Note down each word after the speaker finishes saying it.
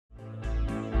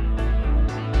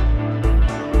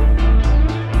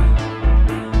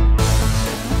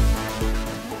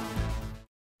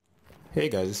Hey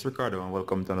guys, it's Ricardo and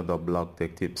welcome to another blog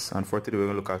tech tips, and for today we're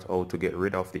going to look at how to get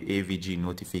rid of the AVG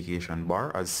notification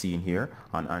bar as seen here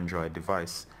on Android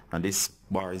device. And this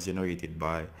bar is generated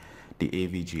by the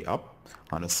AVG app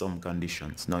under some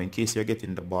conditions. Now in case you're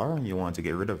getting the bar and you want to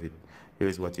get rid of it,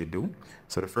 here's what you do.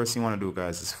 So the first thing you want to do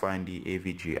guys is find the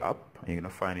AVG app, and you're going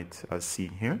to find it as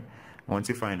seen here. Once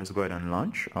you find it, just go ahead and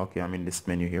launch. Okay, I'm in this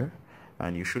menu here.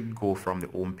 And you should go from the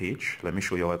home page. Let me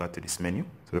show you how I got to this menu.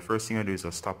 So the first thing I do is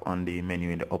just tap on the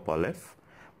menu in the upper left.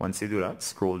 Once you do that,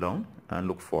 scroll down and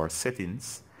look for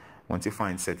settings. Once you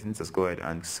find settings, just go ahead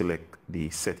and select the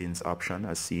settings option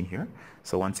as seen here.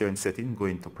 So once you're in settings, go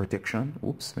into protection.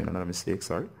 Oops, made another mistake,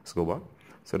 sorry. Let's go back.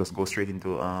 So just go straight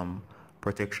into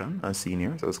protection as seen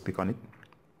here. So just click on it.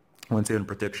 Once you're in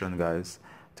protection guys,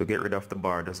 to get rid of the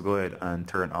bar, just go ahead and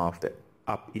turn off the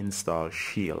app install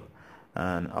shield.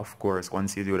 And of course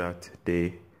once you do that,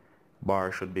 the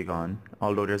bar should be gone,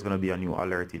 although there's going to be a new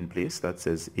alert in place that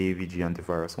says AVG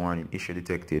antivirus warning issue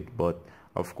detected, but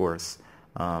of course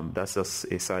that's just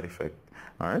a side effect.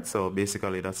 Alright, so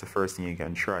basically that's the first thing you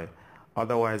can try.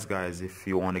 Otherwise guys, if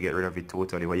you want to get rid of it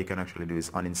totally, what you can actually do is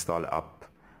uninstall the app.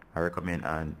 I recommend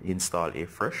and install a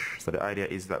fresh. So the idea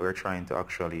is that we're trying to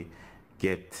actually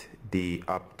get the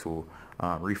app to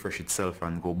refresh itself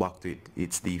and go back to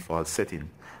its default setting.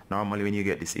 Normally when you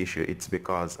get this issue, it's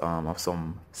because of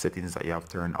some settings that you have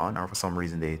turned on, or for some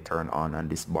reason they turn on and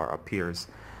this bar appears.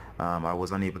 I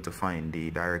was unable to find the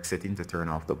direct setting to turn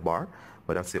off the bar,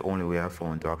 but that's the only way I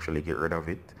found to actually get rid of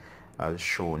it, as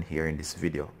shown here in this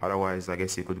video. Otherwise, I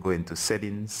guess you could go into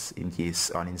settings in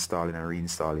case uninstalling and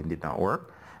reinstalling did not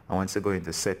work. And once you go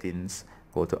into settings,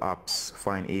 go to apps,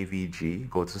 find AVG,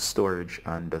 go to storage,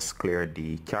 and just clear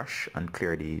the cache and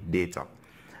clear the data.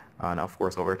 And of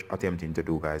course what we're attempting to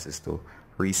do guys is to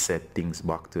reset things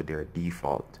back to their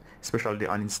default. Especially the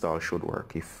uninstall should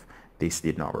work if this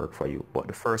did not work for you. But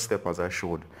the first step, as I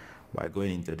showed, by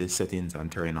going into the settings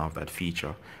and turning off that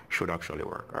feature, should actually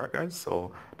work. Alright guys,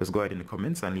 so just go ahead in the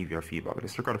comments and leave your feedback.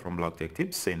 This is Ricardo from Blog Tech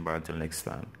Tips saying bye until next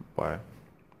time. Bye.